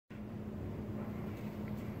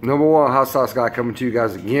Number one hot sauce guy coming to you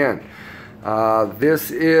guys again. This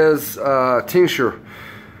is Tincture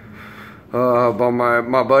by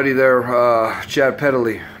my buddy there, Chad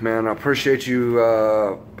Pedley. Man, I appreciate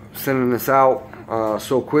you sending this out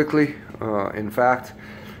so quickly. In fact,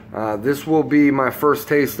 this will be my first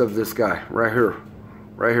taste of this guy right here.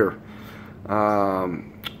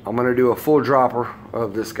 I'm gonna do a full dropper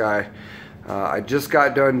of this guy. I just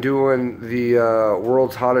got done doing the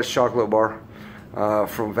world's hottest chocolate bar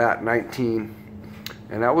from VAT 19,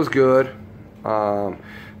 and that was good,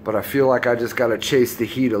 but I feel like I just got to chase the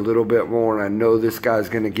heat a little bit more, and I know this guy's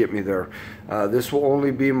gonna get me there. This will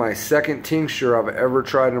only be my second tincture I've ever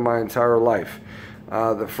tried in my entire life.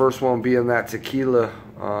 The first one being that tequila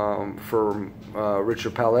for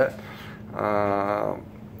Richard Palette.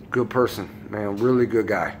 Good person, man, really good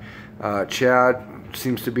guy. Chad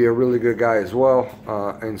seems to be a really good guy as well,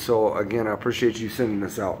 and so again, I appreciate you sending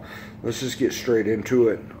this out. Let's just get straight into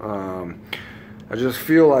it. I just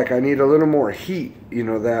feel like I need a little more heat. You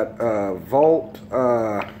know, that Vault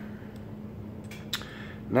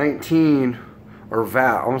 19 or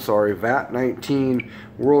VAT 19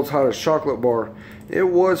 World's Hottest Chocolate Bar. It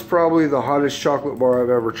was probably the hottest chocolate bar I've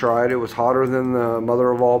ever tried. It was hotter than the Mother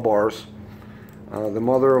of All Bars. The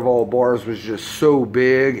Mother of All Bars was just so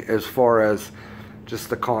big as far as just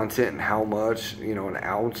the content and how much, you know, an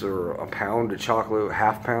ounce or a pound of chocolate,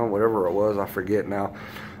 half pound, whatever it was, I forget now.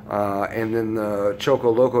 And then the Choco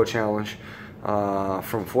Loco Challenge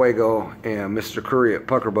from Fuego and Mr. Curry at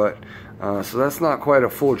Puckerbutt. So that's not quite a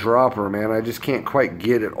full dropper, man. I just can't quite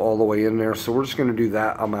get it all the way in there. So we're just going to do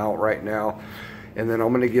that amount right now. And then I'm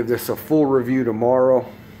going to give this a full review tomorrow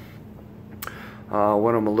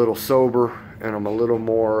when I'm a little sober and I'm a little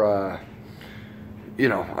more, you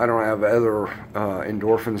know, I don't have other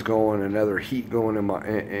endorphins going and other heat going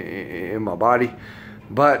in my body.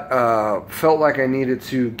 But felt like I needed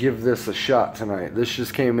to give this a shot tonight. This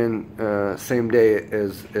just came in same day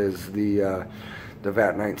as the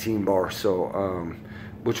VAT 19 bar, so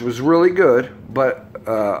which was really good. But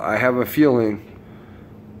I have a feeling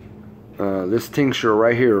this tincture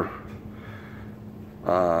right here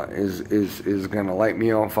is gonna light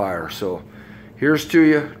me on fire. So here's to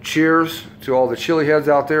you. Cheers to all the chili heads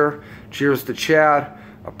out there. Cheers to Chad.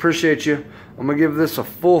 Appreciate you. I'm gonna give this a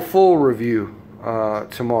full review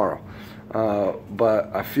tomorrow,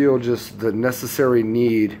 but I feel just the necessary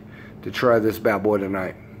need to try this bad boy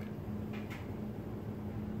tonight.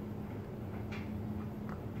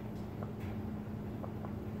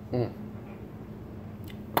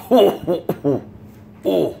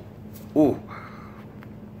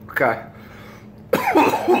 Okay.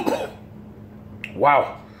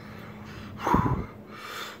 Wow.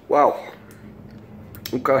 Wow.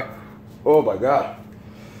 Okay. Oh my God.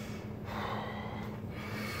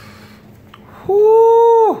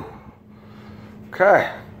 Whoo.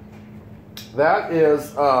 Okay. That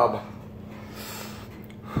is that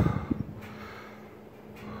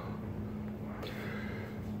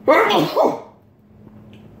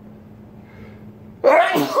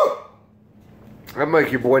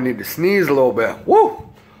make your boy need to sneeze a little bit. Woo!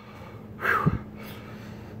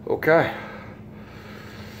 Okay.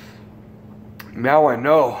 Now I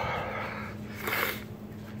know.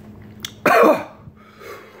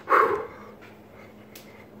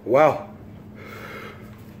 Wow.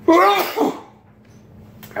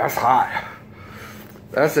 That's hot.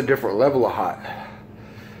 That's a different level of hot.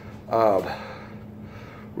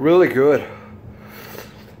 Really good.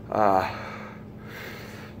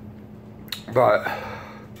 But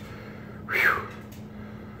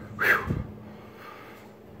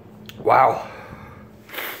wow.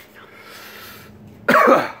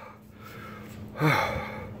 I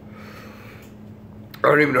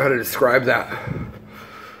don't even know how to describe that.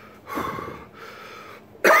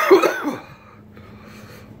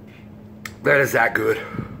 That is that good.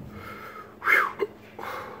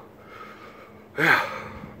 Yeah.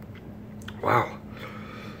 Wow.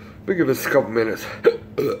 Let me give this a couple minutes.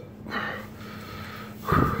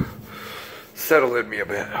 Settle in me a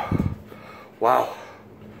bit. Wow.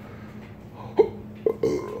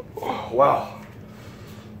 Wow.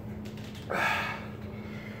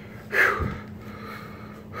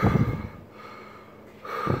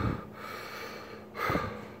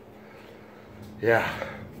 Yeah.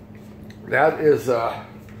 That is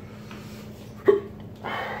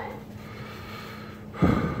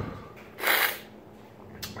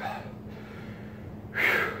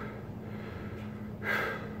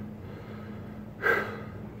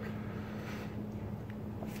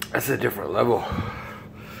that's a different level.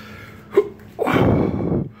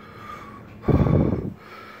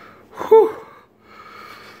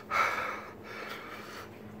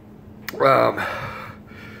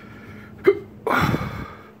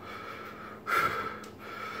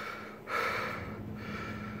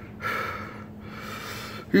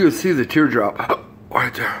 You can see the teardrop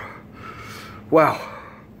right there. Wow.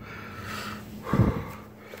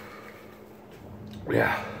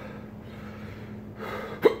 Yeah.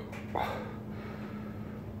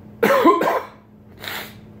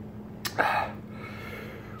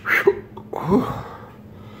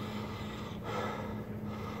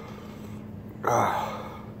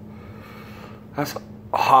 That's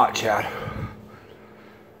hot, Chad.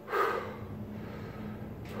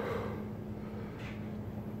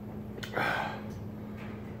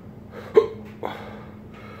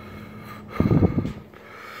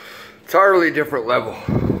 Entirely different level.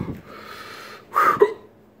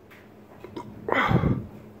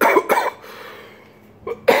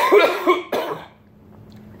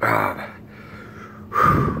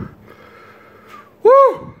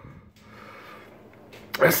 Woo!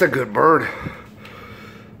 That's a good burn.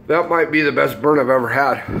 That might be the best burn I've ever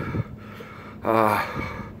had.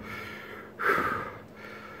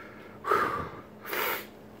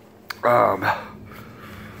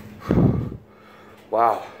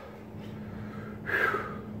 Wow.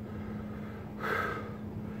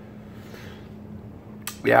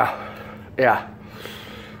 Yeah.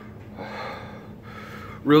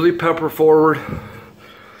 Really pepper forward.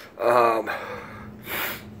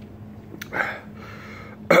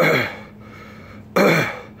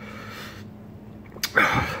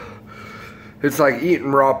 It's like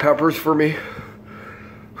eating raw peppers for me.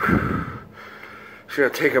 It's gonna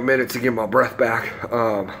take a minute to get my breath back.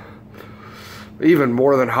 Even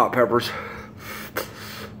more than hot peppers.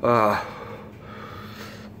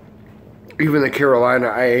 Even the Carolina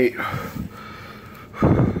I ate.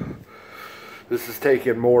 This is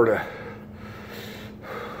taking more to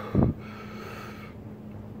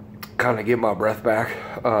kind of get my breath back.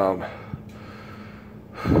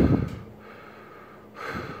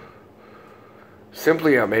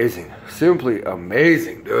 Simply amazing. Simply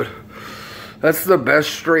amazing, dude. That's the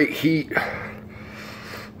best straight heat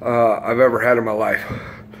I've ever had in my life.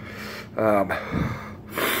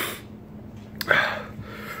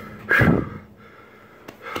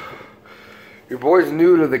 Your boy's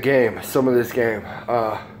new to the game, some of this game.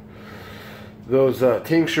 Those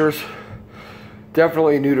tinctures,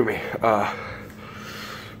 definitely new to me.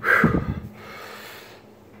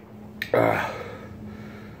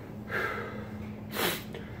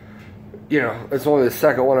 You know, it's only the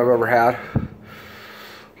second one I've ever had.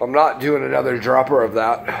 I'm not doing another dropper of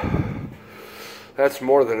that. That's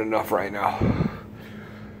more than enough right now.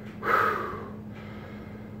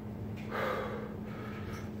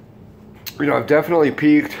 You know, I've definitely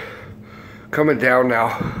peaked, coming down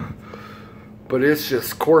now, but it's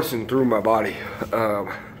just coursing through my body.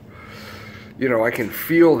 You know, I can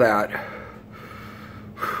feel that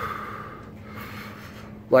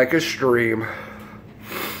like a stream,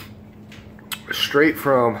 straight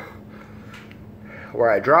from where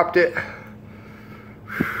I dropped it,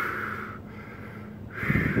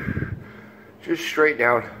 just straight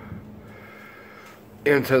down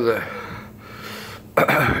into the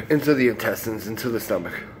into the intestines, into the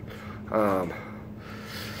stomach. Oh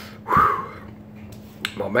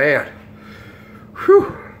man,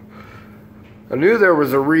 whew. I knew there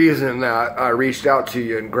was a reason that I reached out to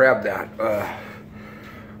you and grabbed that.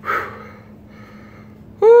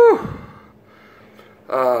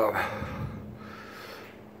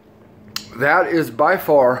 That is by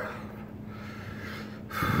far,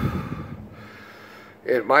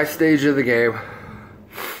 at my stage of the game,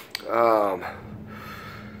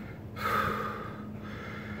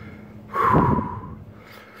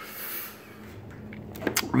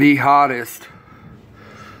 the hottest,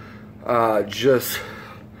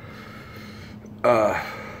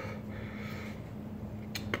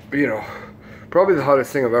 you know, probably the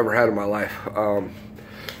hottest thing I've ever had in my life.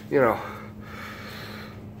 You know,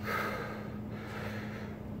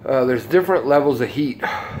 there's different levels of heat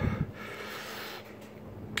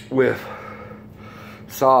with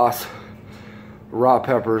sauce, raw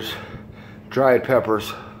peppers, dried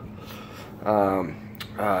peppers,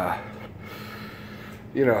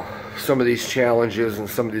 you know, some of these challenges and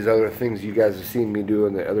some of these other things you guys have seen me do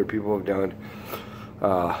and that other people have done.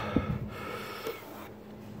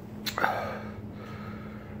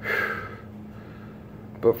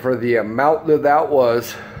 But for the amount that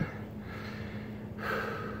was,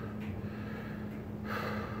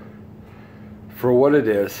 for what it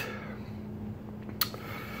is,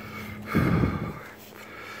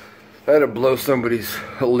 I had to blow somebody's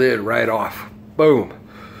lid right off. Boom.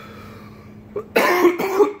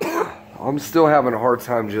 I'm still having a hard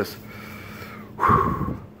time just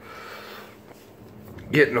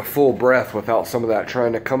getting a full breath without some of that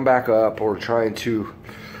trying to come back up, or trying to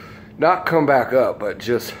not come back up, but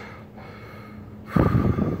just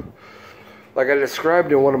like I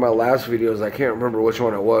described in one of my last videos. I can't remember which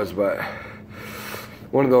one it was, but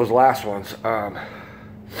one of those last ones.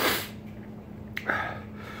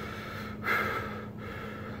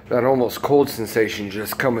 That almost cold sensation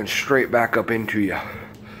just coming straight back up into you.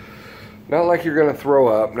 Not like you're gonna throw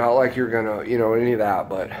up, not like you're gonna, you know, any of that,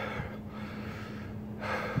 but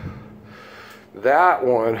that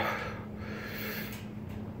one,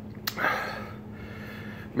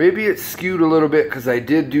 maybe it's skewed a little bit because I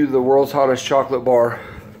did do the world's hottest chocolate bar,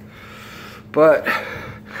 but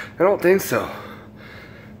I don't think so,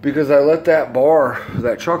 because I let that bar,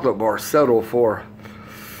 that chocolate bar, settle for,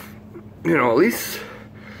 you know, at least,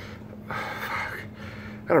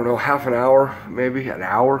 I don't know, half an hour, maybe an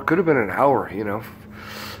hour. Could have been an hour, you know.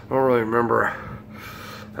 I don't really remember.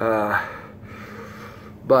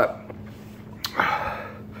 But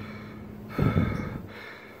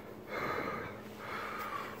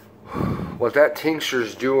what that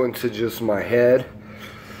tincture's doing to just my head,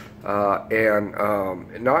 and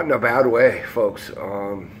not in a bad way, folks.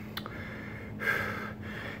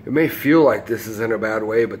 It may feel like this is in a bad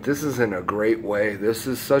way, but this is in a great way. This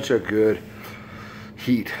is such a good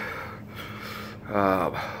heat.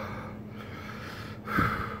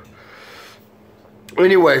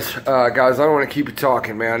 Anyways, guys, I don't want to keep you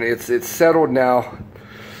talking, man. It's settled now.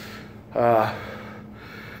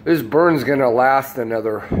 This burn's gonna last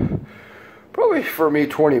another, probably for me,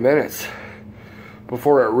 20 minutes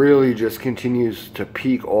before it really just continues to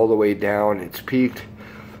peak all the way down. It's peaked,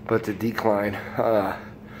 but to decline.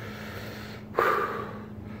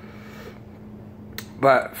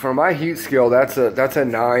 But for my heat scale, that's a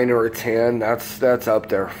 9 or a 10. That's up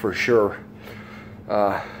there for sure.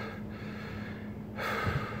 For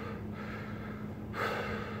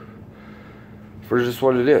just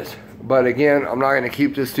what it is. But again, I'm not going to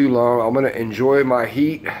keep this too long. I'm going to enjoy my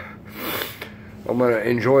heat. I'm going to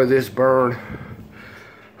enjoy this burn.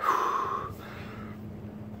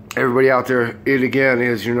 Everybody out there, it again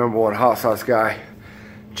is your #1 hot sauce guy,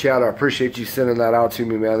 Chad. I appreciate you sending that out to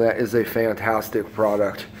me, man. That is a fantastic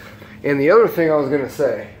product. And the other thing I was going to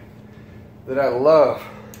say that I love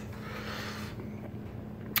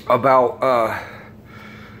about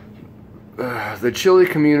the chili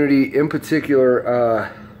community, in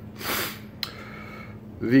particular,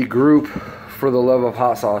 the group for the love of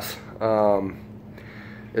hot sauce,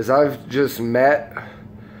 is I've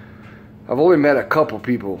only met a couple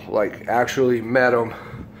people, like actually met them,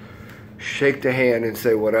 shake the hand and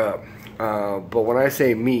say what up. But when I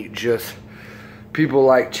say meet, just people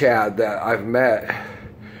like Chad that I've met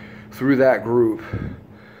through that group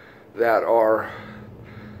that are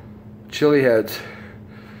chili heads,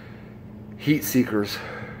 heat seekers,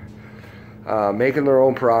 making their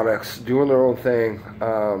own products, doing their own thing.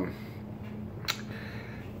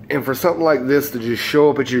 And for something like this to just show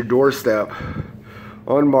up at your doorstep,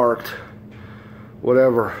 unmarked,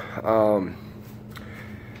 whatever,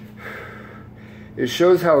 it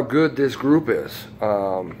shows how good this group is.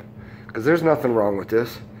 Because there's nothing wrong with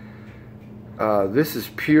this. This is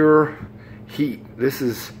pure heat. This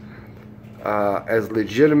is as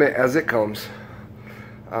legitimate as it comes.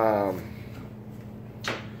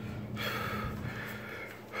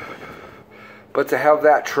 But to have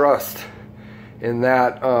that trust and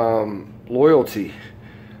that loyalty,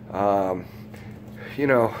 you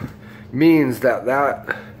know, means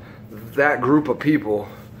that group of people,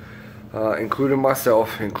 including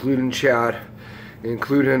myself, including Chad,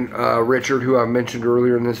 including Richard, who I mentioned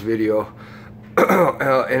earlier in this video,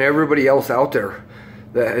 and everybody else out there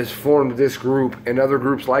that has formed this group and other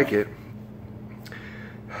groups like it,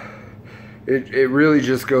 it really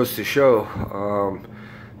just goes to show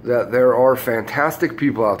that there are fantastic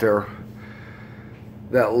people out there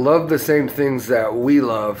that love the same things that we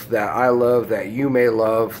love, that I love, that you may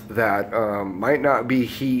love, that might not be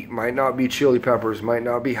heat, might not be chili peppers, might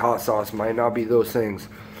not be hot sauce, might not be those things.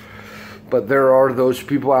 But there are those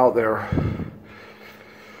people out there,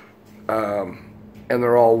 and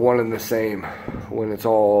they're all one and the same when it's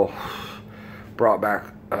all brought back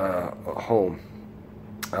home.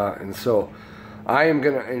 And so I am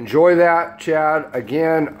going to enjoy that, Chad.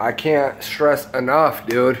 Again, I can't stress enough,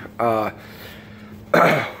 dude.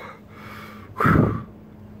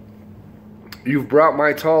 You've brought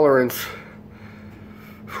my tolerance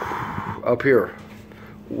up here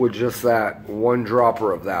with just that one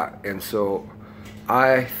dropper of that, and so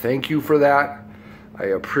I thank you for that. I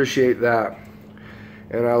appreciate that,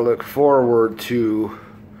 and I look forward to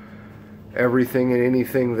everything and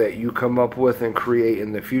anything that you come up with and create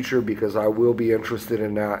in the future, because I will be interested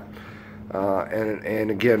in that.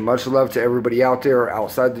 And again, much love to everybody out there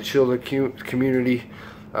outside the children community,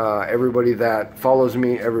 everybody that follows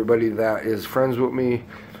me, everybody that is friends with me,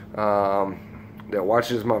 that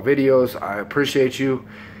watches my videos. I appreciate you,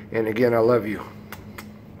 and again, I love you.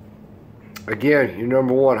 Again, your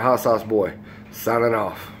number one hot sauce boy, signing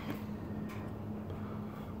off.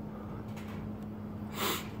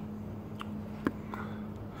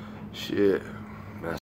 Shit.